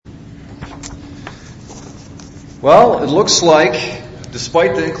Well, it looks like,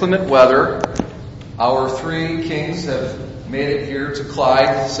 despite the inclement weather, our three kings have made it here to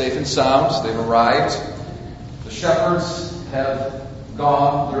Clyde safe and sound. They've arrived. The shepherds have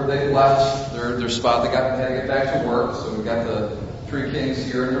gone. They've left their spot. They had to get back to work, so we've got the three kings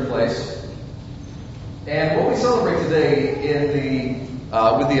here in their place. And what we celebrate today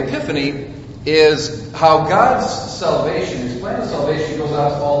with the Epiphany is how God's salvation, His plan of salvation, goes out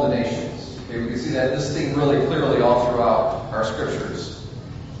to all the nations. Okay, we can see that this thing really clearly all throughout our scriptures.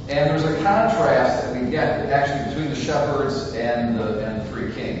 And there's a contrast that we get actually between the shepherds and the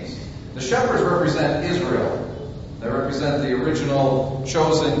three kings. The shepherds represent Israel. They represent the original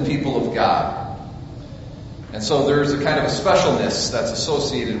chosen people of God. And so there's a kind of a specialness that's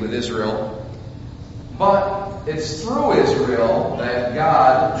associated with Israel. But it's through Israel that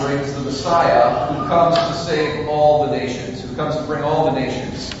God brings the Messiah who comes to save all the nations, who comes to bring all the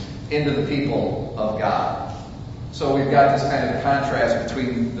nations into the people of God. So we've got this kind of contrast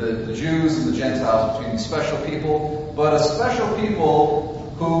between the Jews and the Gentiles, between these special people, but a special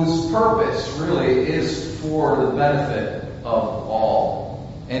people whose purpose really is for the benefit of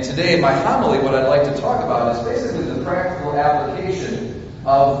all. And today in my homily, what I'd like to talk about is basically the practical application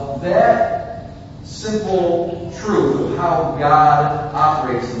of that simple truth of how God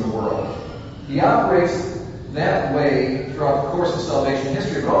operates in the world. He operates that way throughout the course of salvation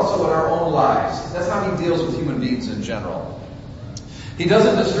history, but also in our own lives. That's how He deals with human beings in general. He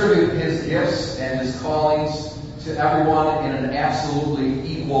doesn't distribute His gifts and His callings to everyone in an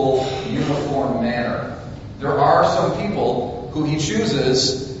absolutely equal, uniform manner. There are some people who He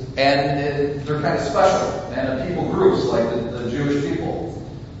chooses, and they're kind of special, and people groups like the Jewish people.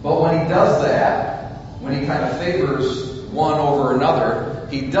 But when He does that, when He kind of favors one over another,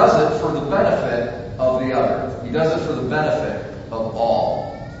 He does it for the benefit of the other. He does it for the benefit of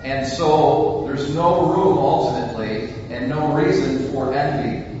all. And so there's no room ultimately and no reason for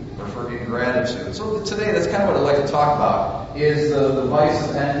envy or for ingratitude. So today that's kind of what I'd like to talk about, is the vice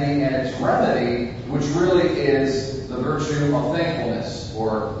of envy and its remedy, which really is the virtue of thankfulness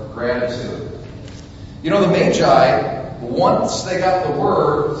or gratitude. You know, the Magi, once they got the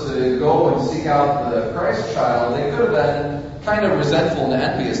word to go and seek out the Christ child, they could have been kind of resentful and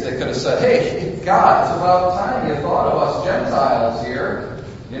envious. They could have said, hey, God, it's about time you thought of us Gentiles here.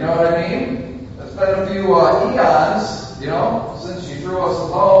 You know what I mean? It's been a few eons, since you threw us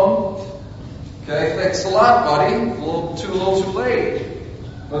alone. Okay, thanks a lot, buddy. A little too late.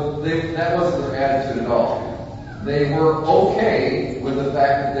 But that wasn't their attitude at all. They were okay with the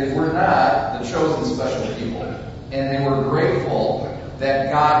fact that they were not the chosen special people. And they were grateful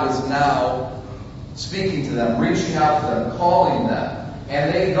that God was now speaking to them, reaching out to them, calling them.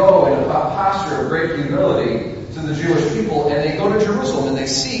 And they go in a posture of great humility to the Jewish people, and they go to Jerusalem and they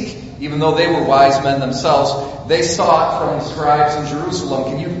seek, even though they were wise men themselves, they sought from the scribes in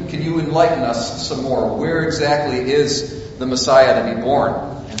Jerusalem, can you enlighten us some more? Where exactly is the Messiah to be born?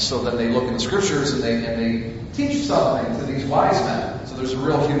 And so then they look in the scriptures and they teach something to these wise men. So there's a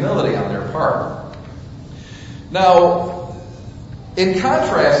real humility on their part. Now, in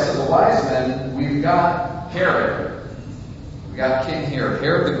contrast to the wise men, we've got Herod. We've got King Herod.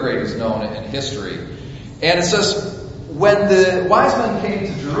 Herod the Great is known in history. And it says, when the wise men came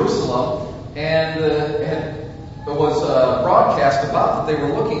to Jerusalem and it was broadcast about that they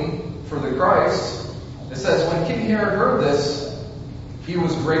were looking for the Christ, it says, when King Herod heard this, he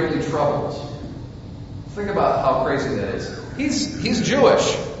was greatly troubled. Think about how crazy that is. He's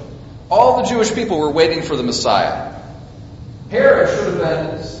Jewish. All the Jewish people were waiting for the Messiah. Herod should have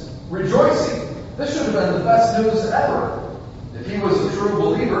been rejoicing. This should have been the best news ever. If he was a true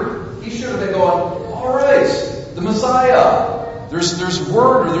believer, he should have been going, all right, the Messiah. There's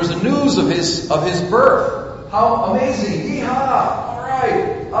word, or there's a news of his birth. How amazing. Yeehaw. All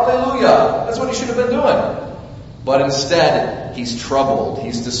right. Hallelujah. That's what he should have been doing. But instead, he's troubled.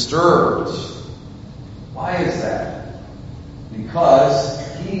 He's disturbed. Why is that? Because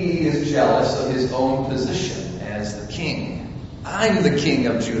he is jealous of his own position as the king. I'm the king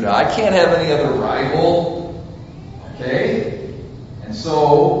of Judah. I can't have any other rival. Okay? And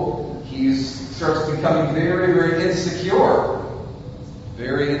so he starts becoming very, very insecure.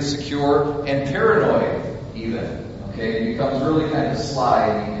 Very insecure and paranoid even. Okay? He becomes really kind of sly,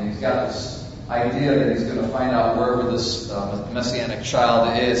 and he's got this idea that he's going to find out wherever this messianic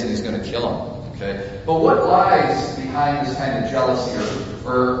child is and he's going to kill him. Okay? But what lies behind this kind of jealousy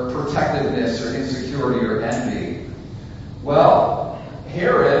or protectiveness or insecurity or envy? Well,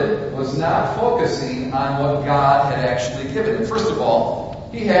 Herod was not focusing on what God had actually given him. First of all,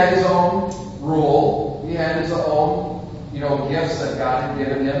 he had his own rule. He had his own gifts that God had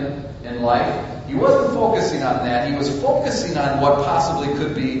given him in life. He wasn't focusing on that. He was focusing on what possibly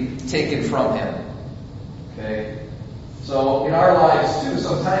could be taken from him. Okay? So in our lives too,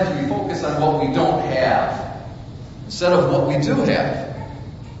 sometimes we focus on what we don't have instead of what we do have.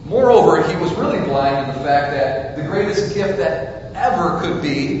 Moreover, he was really blind to the fact that the greatest gift that ever could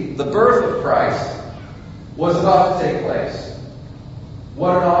be, the birth of Christ, was about to take place.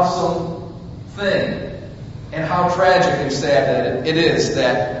 What an awesome thing. And how tragic and sad that it is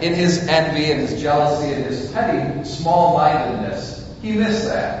that in his envy and his jealousy and his petty small-mindedness, he missed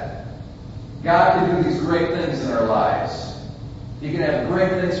that. God can do these great things in our lives. He can have great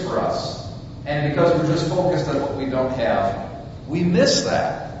things for us. And because we're just focused on what we don't have, we miss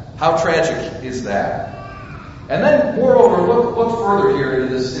that. How tragic is that? And then, moreover, look further here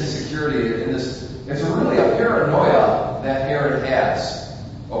into this insecurity, in this. It's really a paranoia that Herod has.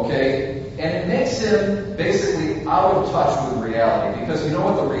 Okay? And it makes him basically out of touch with reality. Because you know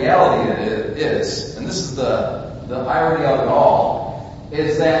what the reality is, and this is the irony of it all,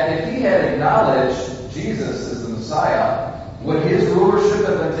 is that if he had acknowledged Jesus as the Messiah, would his rulership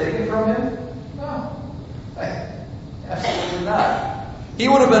have been taken from him? No. Absolutely not. He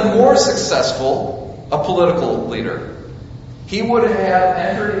would have been more successful a political leader. He would have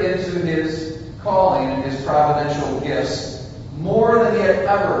entered into his calling and his providential gifts more than he had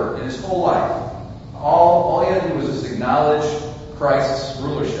ever in his whole life. All he had to do was just acknowledge Christ's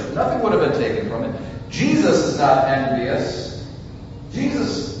rulership. Nothing would have been taken from him. Jesus is not envious.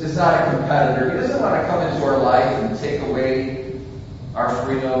 Jesus is not a competitor. He doesn't want to come into our life and take away our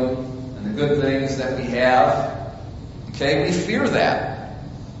freedom and the good things that we have. Okay, we fear that.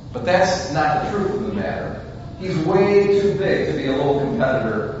 But that's not the truth of the matter. He's way too big to be a little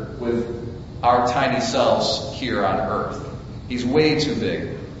competitor with our tiny selves here on earth. He's way too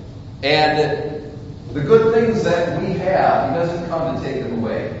big. And the good things that we have, he doesn't come to take them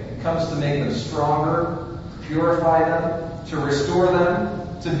away. He comes to make them stronger, to purify them, to restore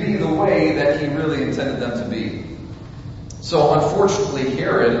them, to be the way that he really intended them to be. So unfortunately,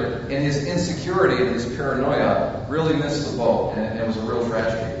 Herod, in his insecurity and his paranoia, really missed the boat, and it was a real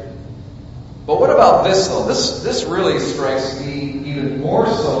tragedy. But what about this, though? This really strikes me even more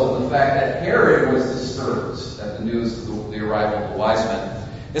so than the fact that Herod was disturbed at the news of the arrival of the wise men.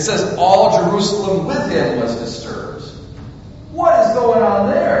 It says, all Jerusalem with him was disturbed. What is going on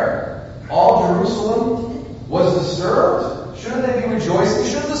there? All Jerusalem was disturbed? Shouldn't they be rejoicing?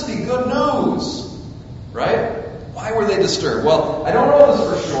 Shouldn't this be good news? Right? Why were they disturbed? Well, I don't know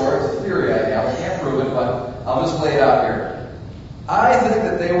this for sure. It's a theory I have. I can't prove it, but I'll just lay it out here. I think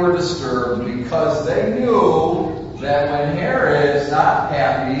that they were disturbed because they knew that when Herod is not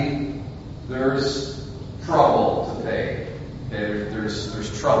happy, there's trouble to pay. Okay,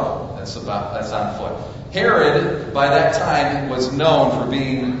 there's trouble that's on foot. Herod, by that time, was known for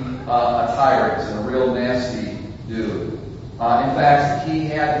being a tyrant and a real nasty dude. In fact, he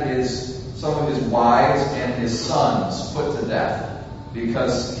had some of his wives and his sons put to death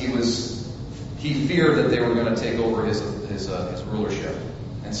because he feared that they were going to take over his rulership.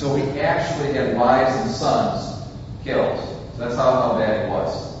 And so he actually had wives and sons killed. So that's how bad it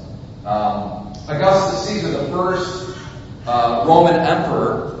was. Augustus Caesar, the first Roman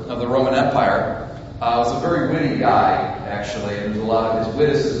emperor of the Roman Empire, was a very witty guy, actually. And there's a lot of his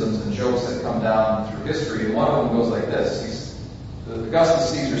witticisms and jokes that come down through history. And one of them goes like this. Augustus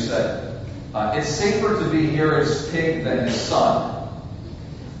Caesar said, it's safer to be Herod's pig than his son.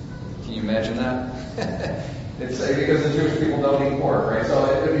 Can you imagine that? It's because the Jewish people don't eat pork, right? So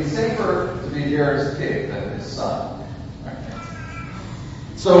it would be safer to be Herod's pig than his son. Right?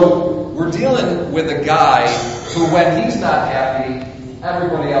 So we're dealing with a guy who, when he's not happy,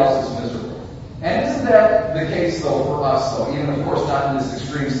 everybody else is miserable. And isn't that the case, though, for us, though? Even, of course, not in this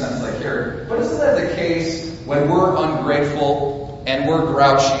extreme sense like Herod. But isn't that the case when we're ungrateful and we're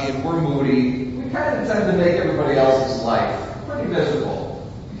grouchy and we're moody? We kind of tend to make everybody else's life pretty miserable.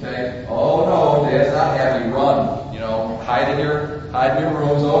 Okay? Oh no, Dad's not happy. Run. Hide in your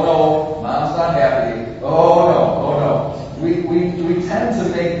rooms. Oh no, Mom's not happy. Oh no. We tend to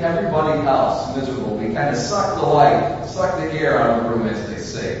make everybody else miserable. We kind of suck the life, suck the air out of the room, as they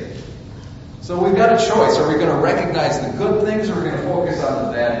say. So we've got a choice. Are we going to recognize the good things, or are we going to focus on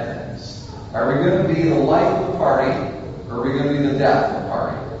the bad things? Are we going to be the life of the party, or are we going to be the death of the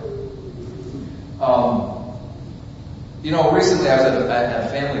party? Recently I was at a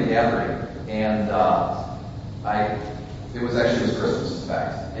family gathering, and it was Christmas, in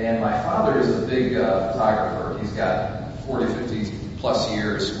fact. And my father is a big photographer. He's got 40, 50 plus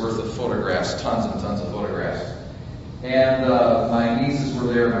years worth of photographs, tons and tons of photographs. And my nieces were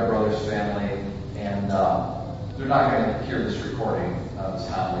there, my brother's family, and they're not going to hear this recording on this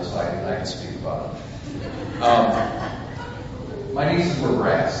homily, so I can speak about it. My nieces were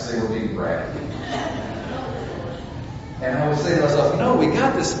brats. They were being bratty. And I would say to myself, we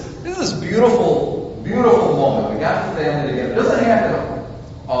got this is this beautiful, beautiful moment. We got the family together. It doesn't happen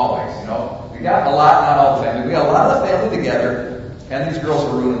always, We got a lot, not all the family. We got a lot of the family together, and these girls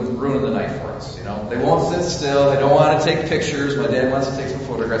are ruining the night for us, They won't sit still. They don't want to take pictures. My dad wants to take some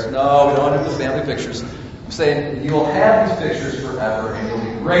photographs. No, we don't want to do the family pictures. I'm saying you'll have these pictures forever, and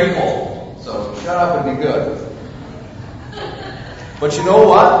you'll be grateful. So shut up and be good. But you know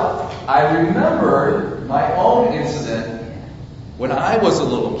what? I remembered my own incident when I was a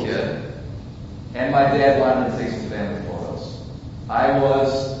little kid and my dad wanted to take some family photos. I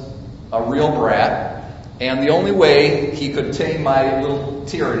was a real brat, and the only way he could tame my little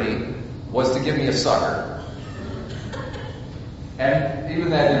tyranny was to give me a sucker. And even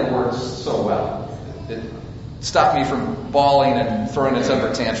that didn't work so well. It stopped me from bawling and throwing a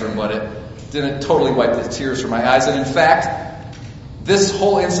temper tantrum, but it didn't totally wipe the tears from my eyes. And in fact, this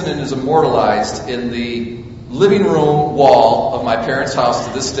whole incident is immortalized in the living room wall of my parents' house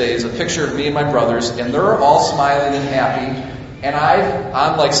to this day. Is a picture of me and my brothers, and they're all smiling and happy. And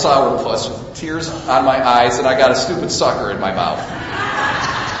I'm like sourpuss with tears on my eyes, and I got a stupid sucker in my mouth.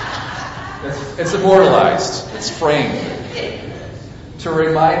 It's immortalized. It's framed to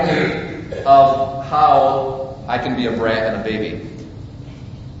remind me of how I can be a brat and a baby.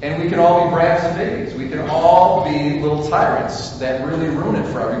 And we can all be brats and babies. We can all be little tyrants that really ruin it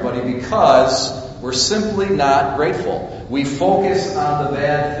for everybody because we're simply not grateful. We focus on the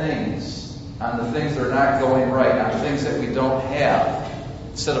bad things, on the things that are not going right, on things that we don't have,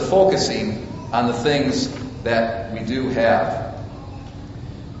 instead of focusing on the things that we do have.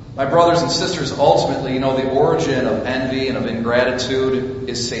 My brothers and sisters, ultimately, the origin of envy and of ingratitude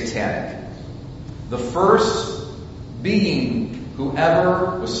is satanic. The first being who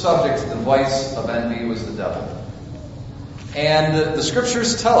ever was subject to the vice of envy was the devil. And the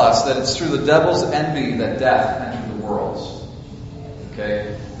scriptures tell us that it's through the devil's envy that death entered the world.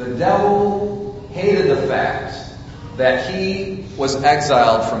 Okay? The devil hated the fact that he was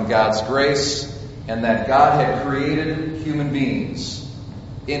exiled from God's grace and that God had created human beings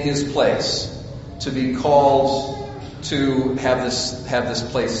in his place to be called to have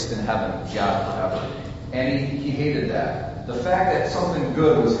this place in heaven, God forever. And he hated that. The fact that something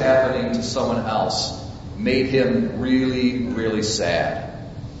good was happening to someone else made him really, really sad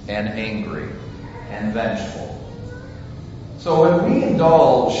and angry and vengeful. So when we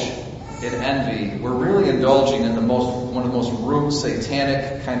indulge in envy, we're really indulging in one of the most root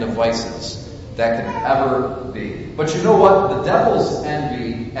satanic kind of vices that could ever be. But you know what? The devil's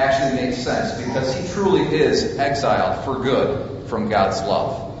envy actually makes sense because he truly is exiled for good from God's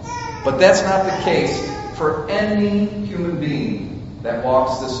love. But that's not the case for any human being that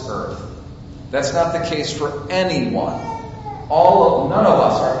walks this earth. That's not the case for anyone. None of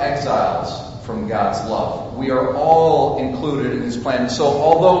us are exiles from God's love. We are all included in his plan. So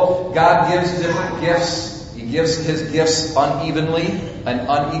although God gives different gifts, he gives his gifts unevenly and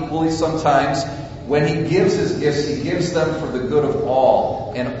unequally sometimes. When he gives his gifts, he gives them for the good of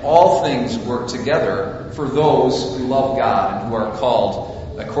all. And all things work together for those who love God and who are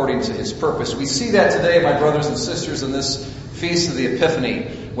called according to his purpose. We see that today, my brothers and sisters, in this Feast of the Epiphany,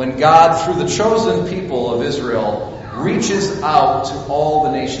 when God, through the chosen people of Israel, reaches out to all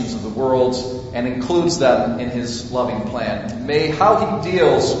the nations of the world and includes them in his loving plan. May how he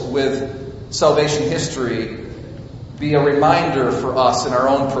deals with salvation history be a reminder for us in our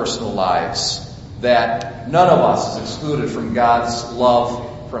own personal lives that none of us is excluded from God's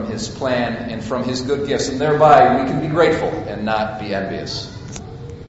love, from his plan, and from his good gifts. And thereby we can be grateful and not be envious.